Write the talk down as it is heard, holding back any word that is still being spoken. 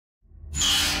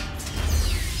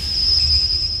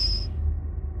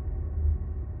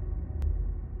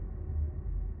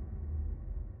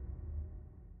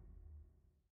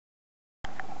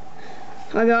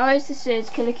Hi guys, this is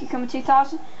Killer Cucumber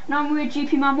 2000 and I'm with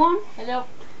GP Man 1. Hello.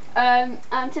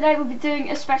 And today we'll be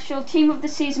doing a special Team of the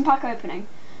Season pack opening.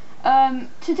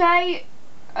 Today,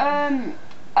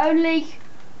 only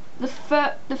the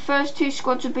first two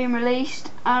squads have been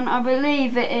released, and I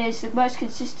believe it is the most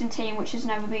consistent team which has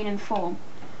never been in form.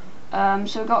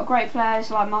 So we've got great players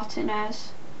like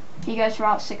Martinez. He goes for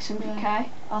about 600k. Yeah.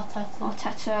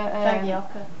 Arteta,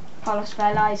 Carlos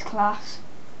Vela is class.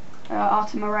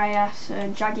 Artem Reyes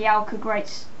and Jagielka,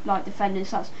 great like defending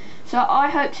stats. So I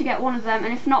hope to get one of them,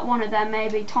 and if not one of them,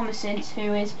 maybe Thomasins,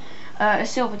 who is a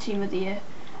silver team of the year,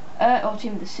 or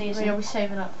team of the season. We'll be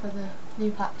saving up for the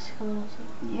new packs coming out.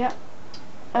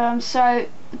 Yep. So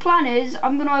the plan is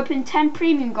I'm going to open 10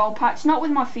 premium gold packs, not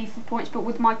with my FIFA points, but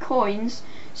with my coins.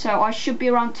 So I should be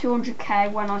around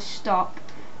 200k when I stop.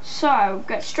 So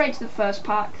get straight to the first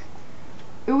pack.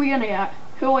 Who are we gonna get?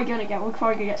 Who are we going to get? We're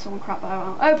probably going to get someone crap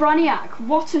out. Oh, Braniak,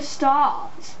 what a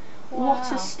start. Wow.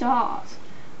 What a start.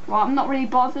 Right, I'm not really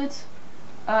bothered.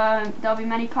 There'll be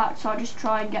many packs, so I'll just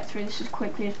try and get through this as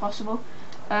quickly as possible.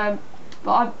 But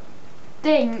I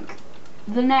think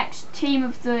the next team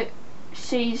of the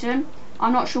season,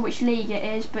 I'm not sure which league it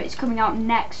is, but it's coming out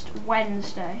next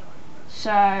Wednesday.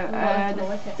 So,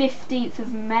 the 15th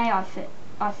of May, I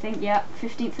think, yeah,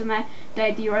 15th of May, day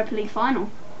of the Europa League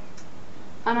final.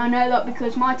 And I know that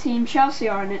because my team Chelsea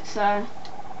are in it, so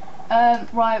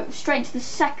right, straight to the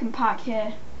second pack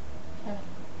here.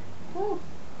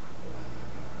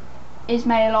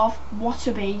 Ismailov, what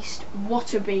a beast,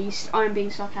 what a beast. I'm being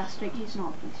sarcastic, he's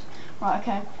not a beast. Right,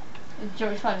 okay. Do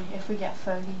you know funny if we get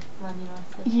Fergie, Man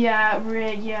United? Yeah,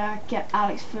 really, yeah, get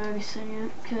Alex Ferguson, yeah.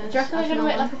 Do you reckon they're going to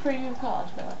make like a premium card,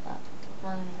 a bit like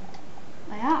that?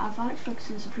 They have, Alex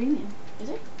Ferguson's a premium. Is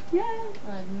it? Yeah.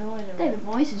 I had no idea. David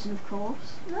Moyes isn't, of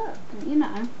course. No. But, you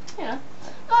know. Yeah.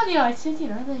 Man United, you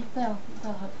know, they'll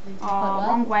hopefully do quite well.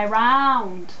 Wrong way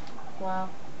round. Wow.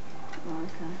 Right,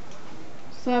 okay.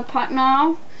 Third pack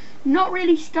now. Not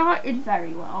really started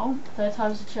very well. Third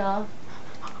time's a charm.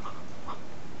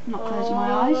 Not closing my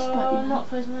eyes, but you know. Not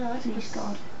closing my eyes. Please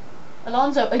God.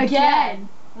 Alonso again.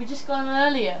 We just got him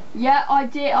earlier. Yeah, I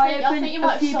did. I opened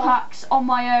a few saw packs on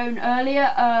my own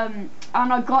earlier, and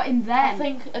I got him then. I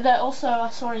think that also I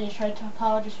saw in your trade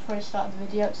power just before you started the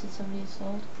video, it said somebody had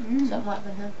sold. So it might have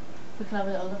been him. We can have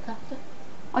a little look after.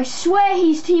 I swear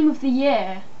he's team of the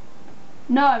year.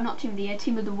 No, not team of the year,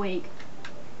 team of the week.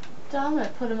 Damn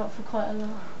it, put him up for quite a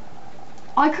lot.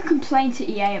 I could complain to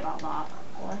EA about that.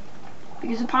 Why?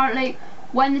 Because apparently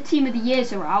when the team of the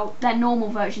years are out, their normal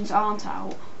versions aren't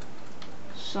out.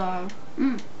 So,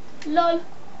 LOL.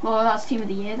 Well, that's team of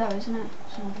the year though, isn't it?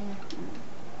 So,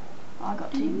 I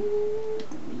got team of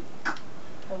the week.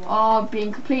 Oh,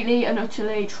 being completely and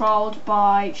utterly trolled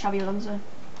by Xabi Alonso.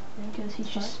 Because he's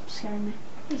just scaring me.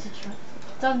 He's a troll.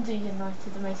 Dundee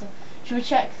United, amazing. Should we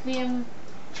check the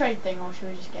trade thing, or should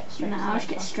we just get straight into it? No, let's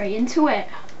get straight into it.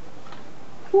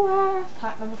 Wow.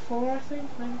 Pack number 4, I think,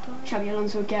 maybe 5. Xabi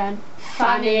Alonso again.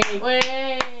 Fanny. Fanny. Great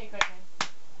name.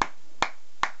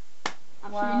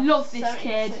 Absolutely love this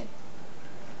kid.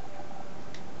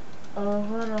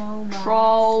 Overall,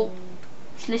 Troll.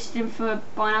 Just listed him for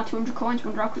buying out 200 coins.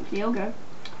 Wonder how quickly he'll go.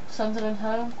 Sunderland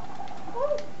home.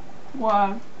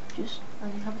 Wow. Just. I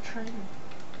can have a training.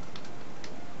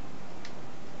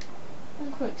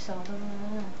 And quick sell.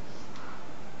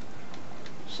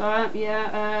 So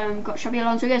yeah, got Xabi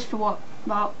Alonso again for what?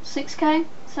 About 6k,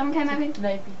 7k maybe.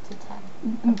 Maybe to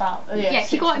 10. About. Yeah,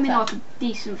 he got him in like a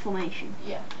decent formation.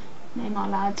 Yeah. Name our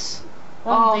lads.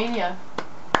 Ronaldinho.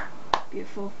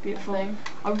 Beautiful, beautiful.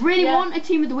 I really want a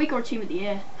team of the week or a team of the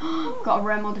year. Got a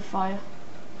rare modifier.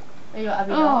 You got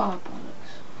Abidal. Oh,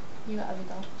 bollocks. You got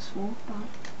Abidal. Small bad.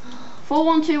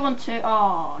 4-1-2-1-2.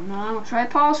 Oh no, my trade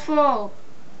pile's full.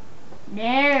 No,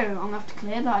 I'm gonna have to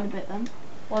clear that in a bit then.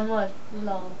 One word.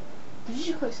 Lol. Did you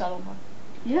just quick sell on one?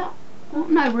 Yeah. Well,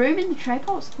 no room in the trade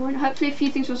pile. Hopefully a few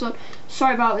things was on.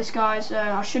 Sorry about this, guys.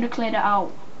 I should have cleared it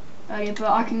out earlier, but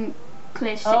I can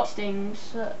clear 6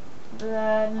 things.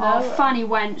 No. Oh, Fanny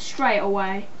went straight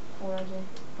away. Already.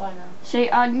 Bye now. See,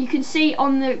 you can see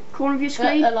on the corner of your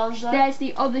screen, there's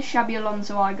the other Xabi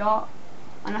Alonso I got.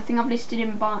 And I think I've listed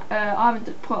him by, I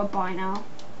haven't put a buy now.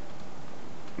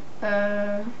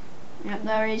 Yeah,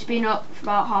 there he's been up for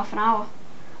about half an hour.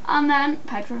 And then,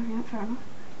 Pedro, yeah, fair enough.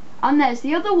 And there's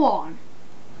the other one.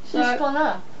 So it's gone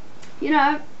up? You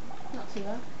know. Not too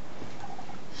bad.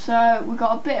 So, we've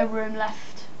got a bit of room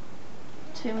left.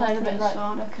 2 more Playing a bit like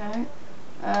okay.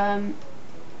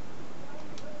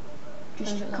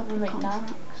 Just a couple of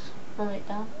contracts. Run it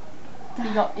down.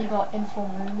 You got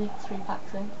inform Rooney 3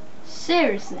 packs in.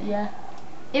 Seriously? Yeah.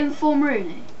 Inform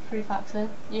Rooney? 3 packs in.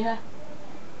 Yeah.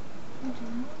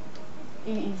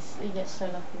 He gets so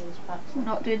lucky with his packs. We're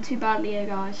not doing too badly here,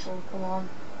 guys. Oh, come on.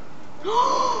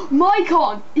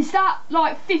 Mycon! Is that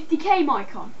like 50k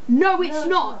Mycon? No, it's No, it's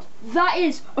not. That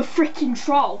is a freaking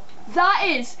troll. That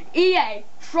is EA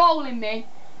trolling me.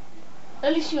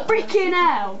 At least you got Freaking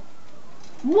hell.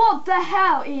 What the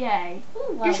hell, EA?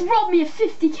 Ooh, wow. Just robbed me of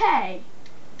 50k.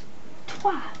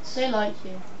 Twats. They like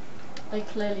you. They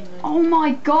clearly do. Oh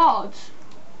my god.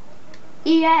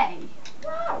 EA.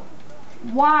 Wow.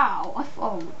 Wow.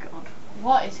 Oh my god.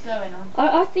 What is going on?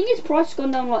 I think its price has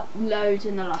gone down like loads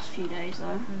in the last few days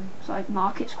though. It's like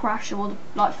market's crashed, all the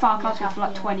like Far Cry's go for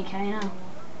like 20k now.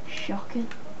 Shocking.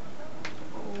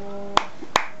 Oh.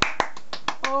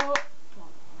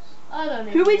 I don't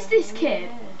even Who is know this who kid? it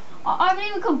is. I haven't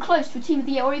even come close to a team of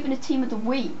the year or even a team of the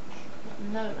week.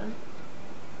 No.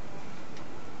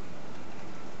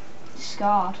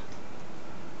 Discard.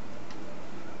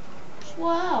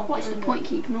 Wow. What's the point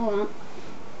keeping all that?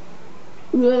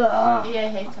 EA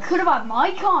hater. Could have had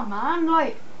Mycon, man.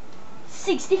 Like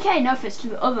 60k, no offense to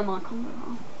the other Mycon.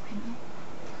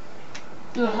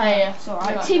 Hey, It's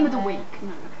alright. Team of the week. No,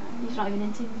 okay. He's not even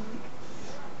in team of the week.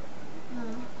 No,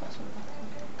 that's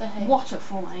what the What a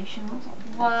formation.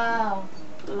 Wow.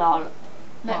 Lol.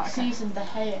 Next season, the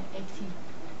Gea 80.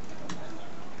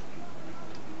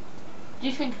 Do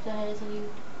you think the Gea's a you?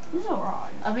 He's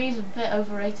alright. I mean, he's a bit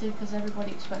overrated because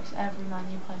everybody expects every Man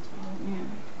U player to win. Yeah.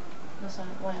 That's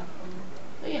like way up on him.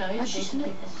 But you know, he's That's a just decent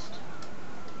people. list.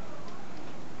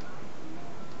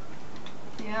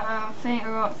 Yeah, I think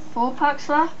we've got 4 packs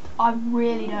left. I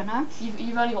really don't know.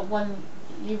 You've only got one.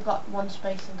 You've got one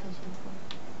space in case you've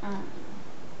won.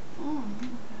 Oh, okay.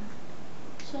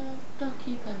 So don't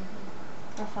keep anything.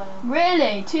 Raphael.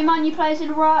 Really? 2 Man U players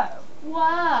in a row?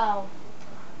 Wow.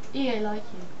 EA like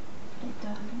you. They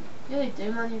don't. Yeah, they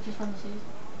do. Man, you've just won the season.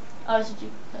 Oh, it's a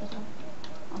duplicate as well.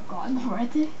 I've got him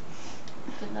already.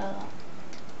 Didn't know that.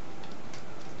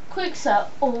 Quick set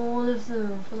all of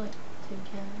them for like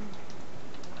 2k.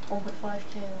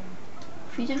 1.5k.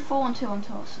 If you did 4-1-2 on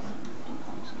TOTS, I didn't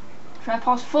think so. Try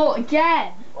pass 4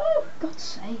 again. Woo! God's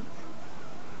sake.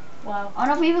 Wow.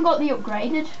 And I've even got the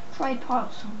upgraded trade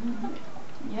pass.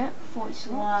 Yeah, 40 slots.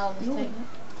 Wow, You're let's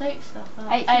take stuff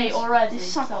out. 8 8 already. This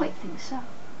is how quick things out.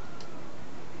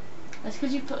 That's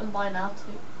because you put them by now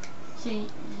too. See,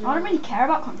 I don't really care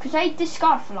about contracts because they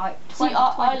discard for like 20. See,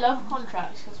 I love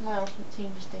contracts because my ultimate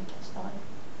team just didn't get started.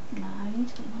 No, you need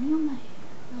to get money on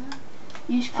that.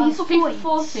 Use FIFA FIFA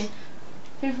 14.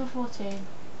 FIFA 14.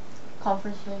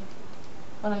 Conference League.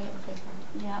 When I get the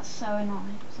FIFA. Yeah, that's so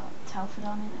annoying. It's like Telford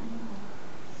on it anymore.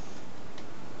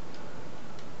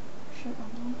 Shit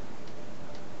on me.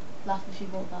 Laugh if you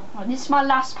bought that. Right, this is my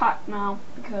last pack now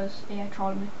because EA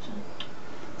trolled me. So.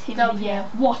 Team of the year.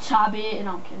 What I be eating,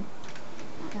 I'm kidding.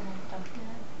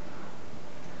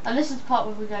 And this is the part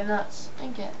where we go nuts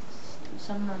and get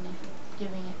some money for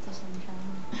giving it to some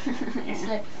channel. It's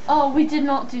like, oh, we did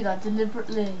not do that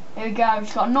deliberately. Here we go, we've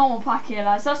just got a normal pack here,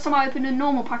 lads. Last time I opened a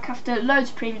normal pack after loads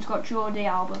of premiums, got Jordi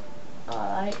Alba.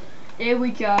 Alright. Here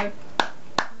we go.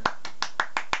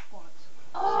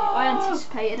 Oh, I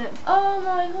anticipated it. oh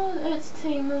my god, it's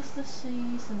team of the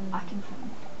season. I can film.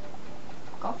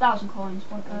 Got 1,000 coins.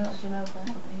 What a beast. You know What that.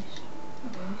 a beast.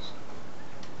 What a beast.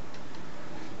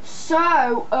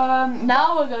 So,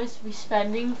 now we're going to be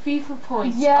spending FIFA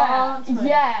points. yeah, aren't we?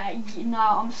 yeah. No,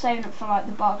 I'm saving it for like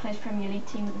the Barclays Premier League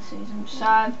team of the season.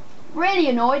 So, really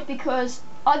annoyed because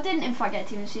I didn't in fact get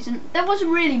team of the season. There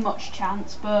wasn't really much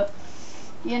chance, but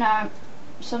you know,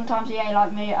 sometimes EA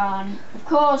like me, and of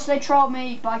course they trolled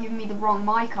me by giving me the wrong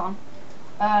Mycon.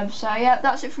 So yeah,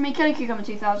 that's it for me, Killing Cucumber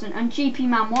 2000 and GP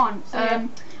Man 1. So, yeah.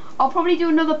 I'll probably do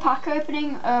another pack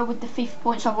opening with the FIFA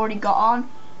points I've already got on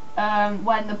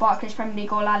when the Barclays Premier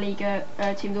League or La Liga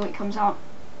Team of the Week comes out.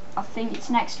 I think it's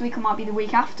next week or might be the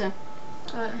week after.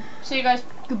 See you guys.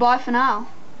 Goodbye for now.